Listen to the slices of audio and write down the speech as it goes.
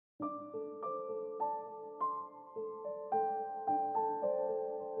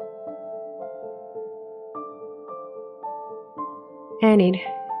Enid,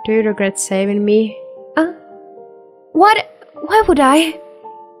 do you regret saving me? What? Why would I?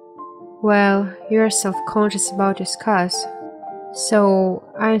 Well, you're self-conscious about your scars, so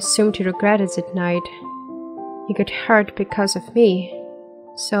I assumed you regretted it night. You got hurt because of me,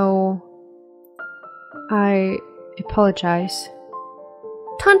 so I apologize.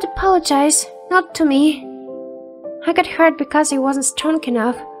 Don't apologize, not to me. I got hurt because I wasn't strong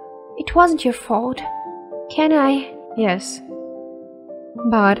enough. It wasn't your fault. Can I? Yes,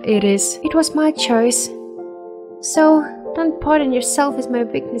 but it was my choice. So, don't pardon yourself with my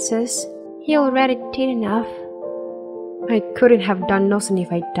weaknesses. You already did enough. I couldn't have done nothing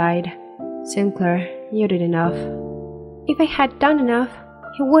if I died. Sinclair, you did enough. If I had done enough,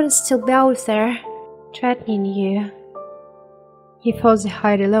 he wouldn't still be out there, threatening you. You fought the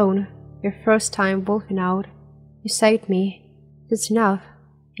hide alone, your first time wolfing out. You saved me. That's enough.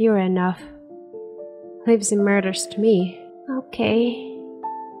 You're enough. Leave the murders to me. Okay.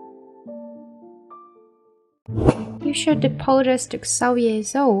 You should apologize to Xavier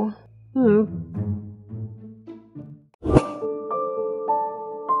though.